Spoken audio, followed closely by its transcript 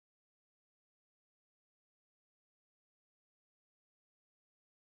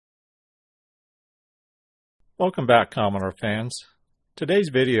Welcome back, Commodore fans.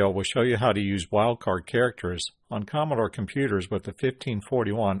 Today's video will show you how to use wildcard characters on Commodore computers with a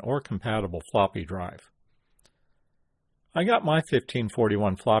 1541 or compatible floppy drive. I got my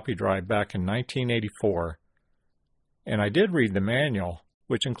 1541 floppy drive back in 1984, and I did read the manual,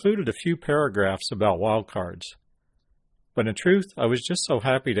 which included a few paragraphs about wildcards. But in truth, I was just so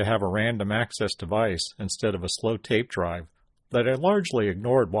happy to have a random access device instead of a slow tape drive that I largely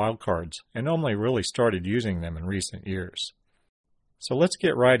ignored wildcards and only really started using them in recent years. So let's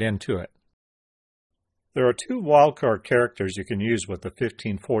get right into it. There are two wildcard characters you can use with the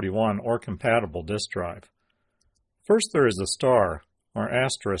 1541 or compatible disk drive. First, there is a star, or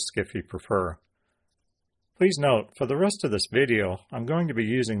asterisk if you prefer. Please note, for the rest of this video, I'm going to be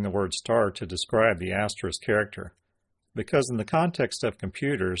using the word star to describe the asterisk character, because in the context of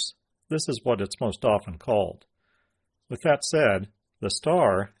computers, this is what it's most often called. With that said, the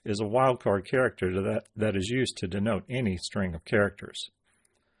star is a wildcard character that is used to denote any string of characters.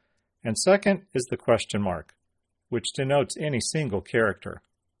 And second is the question mark, which denotes any single character.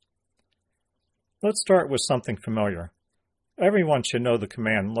 Let's start with something familiar. Everyone should know the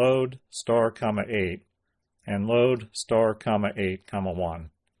command load *8 and load *8, 1.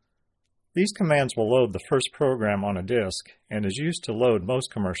 These commands will load the first program on a disk and is used to load most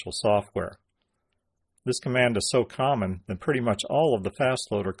commercial software. This command is so common that pretty much all of the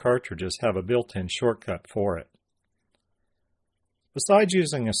FastLoader cartridges have a built-in shortcut for it. Besides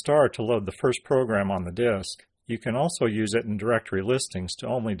using a star to load the first program on the disk, you can also use it in directory listings to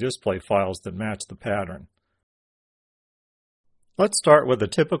only display files that match the pattern. Let's start with a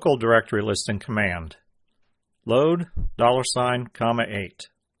typical directory listing command. Load $8.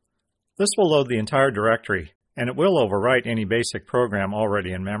 This will load the entire directory, and it will overwrite any basic program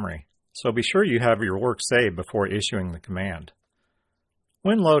already in memory. So be sure you have your work saved before issuing the command.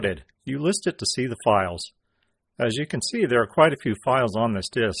 When loaded, you list it to see the files. As you can see, there are quite a few files on this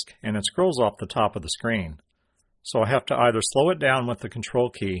disk, and it scrolls off the top of the screen. So I have to either slow it down with the control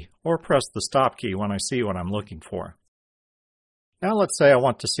key or press the stop key when I see what I'm looking for. Now let's say I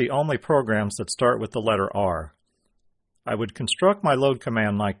want to see only programs that start with the letter R. I would construct my load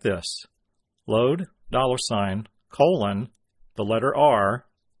command like this. Load $, the letter R,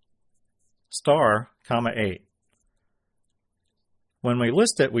 *8. When we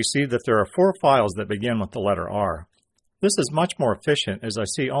list it, we see that there are 4 files that begin with the letter R. This is much more efficient as I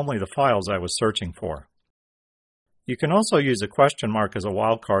see only the files I was searching for. You can also use a question mark as a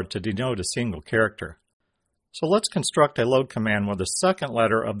wildcard to denote a single character. So let's construct a load command where the second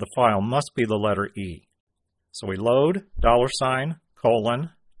letter of the file must be the letter E. So we load $,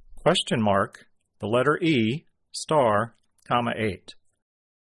 question mark, the letter E, *8.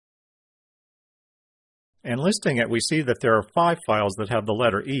 And listing it, we see that there are 5 files that have the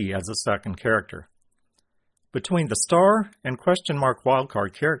letter E as the second character. Between the star and question mark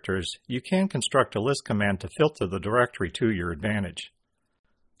wildcard characters, you can construct a list command to filter the directory to your advantage.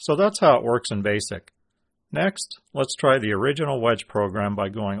 So that's how it works in BASIC. Next, let's try the original Wedge program by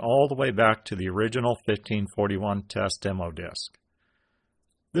going all the way back to the original 1541 test demo disk.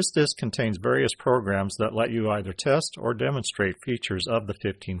 This disk contains various programs that let you either test or demonstrate features of the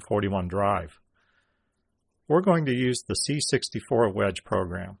 1541 drive. We're going to use the C64 Wedge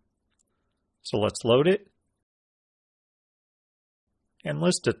program. So let's load it and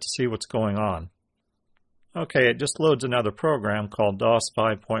list it to see what's going on. Okay, it just loads another program called DOS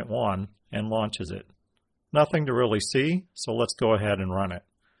 5.1 and launches it. Nothing to really see, so let's go ahead and run it.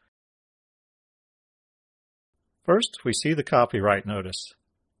 First, we see the copyright notice.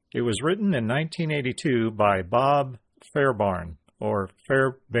 It was written in 1982 by Bob Fairbairn, or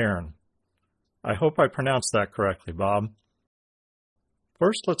Fairbairn. I hope I pronounced that correctly, Bob.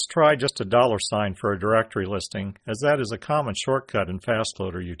 First, let's try just a $sign for a directory listing, as that is a common shortcut in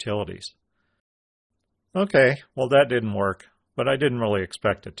FastLoader utilities. Okay, well that didn't work, but I didn't really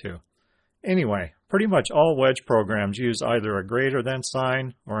expect it to. Anyway, pretty much all Wedge programs use either a greater than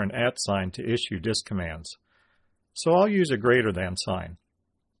sign or an @ sign to issue disk commands. So I'll use a greater than sign.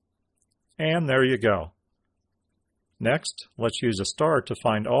 And there you go. Next, let's use a star to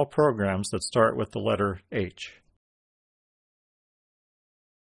find all programs that start with the letter H.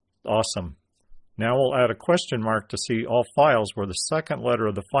 Awesome. Now we'll add a question mark to see all files where the second letter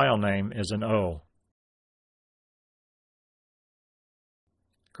of the file name is an O.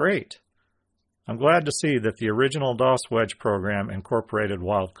 Great. I'm glad to see that the original DOS Wedge program incorporated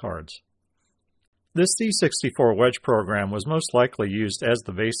wildcards. This C64 Wedge program was most likely used as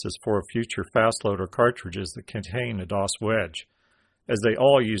the basis for future FastLoader cartridges that contain a DOS Wedge, as they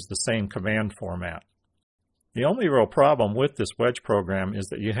all use the same command format. The only real problem with this Wedge program is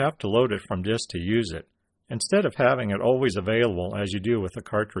that you have to load it from disk to use it, instead of having it always available as you do with a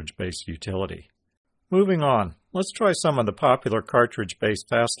cartridge-based utility. Moving on, let's try some of the popular cartridge-based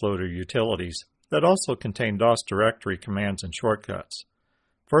FastLoader utilities that also contain DOS directory commands and shortcuts.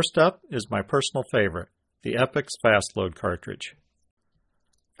 First up is my personal favorite, the Epix FastLoad cartridge.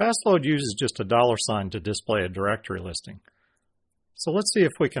 FastLoad uses just a $sign to display a directory listing. So let's see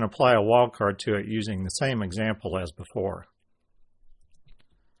if we can apply a wildcard to it using the same example as before.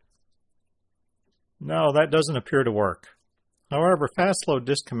 No, that doesn't appear to work. However, FastLoad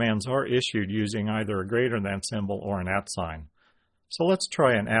disk commands are issued using either a greater than symbol or an @ sign. So let's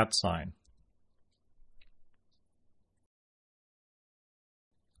try an @ sign.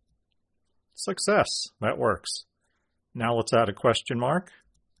 Success! That works. Now let's add a question mark,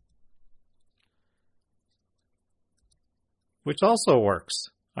 which also works.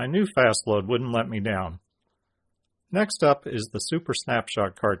 I knew FastLoad wouldn't let me down. Next up is the Super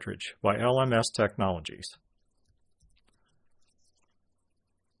Snapshot cartridge by LMS Technologies.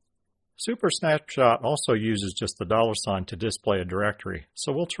 Super Snapshot also uses just the $sign to display a directory,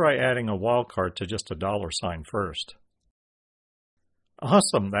 so we'll try adding a wildcard to just a $sign first.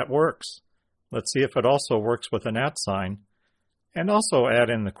 Awesome, that works. Let's see if it also works with an @ sign, and also add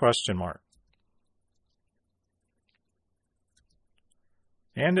in the question mark.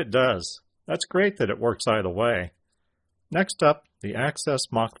 And it does. That's great that it works either way. Next up, the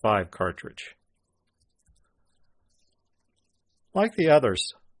Access Mach 5 cartridge. Like the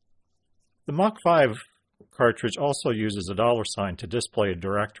others, the Mach 5 cartridge also uses a $sign to display a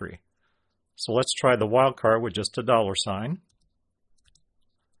directory. So let's try the wildcard with just a $sign.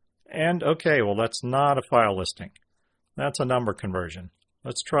 And okay, well that's not a file listing. That's a number conversion.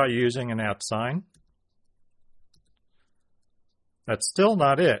 Let's try using an @ sign. That's still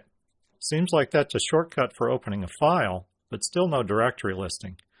not it. Seems like that's a shortcut for opening a file, but still no directory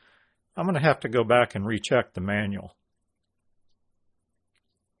listing. I'm going to have to go back and recheck the manual.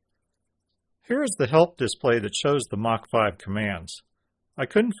 Here is the help display that shows the Mach 5 commands. I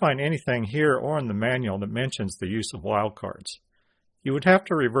couldn't find anything here or in the manual that mentions the use of wildcards. You would have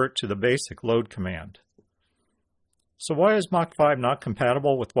to revert to the basic load command. So why is Mach 5 not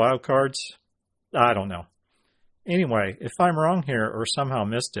compatible with wildcards? I don't know. Anyway, if I'm wrong here or somehow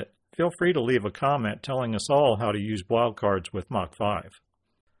missed it, feel free to leave a comment telling us all how to use wildcards with Mach 5.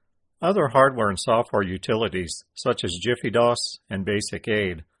 Other hardware and software utilities, such as Jiffy DOS and Basic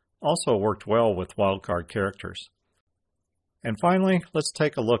Aid, also worked well with wildcard characters. And finally, let's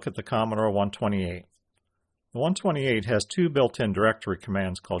take a look at the Commodore 128. The 128 has two built-in directory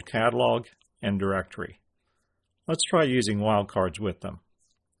commands called catalog and directory. Let's try using wildcards with them.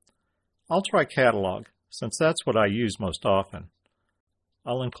 I'll try catalog, since that's what I use most often.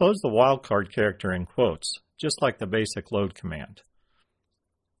 I'll enclose the wildcard character in quotes, just like the basic load command.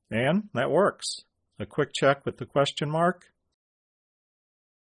 And that works. A quick check with the question mark.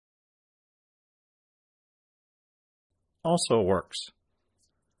 Also works.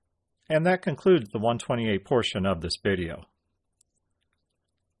 And that concludes the 128 portion of this video.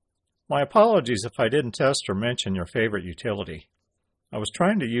 My apologies if I didn't test or mention your favorite utility. I was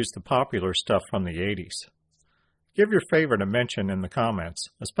trying to use the popular stuff from the 80s. Give your favorite a mention in the comments,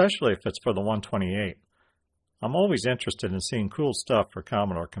 especially if it's for the 128. I'm always interested in seeing cool stuff for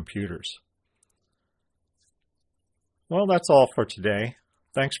Commodore computers. Well, that's all for today.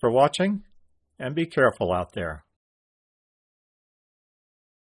 Thanks for watching, and be careful out there.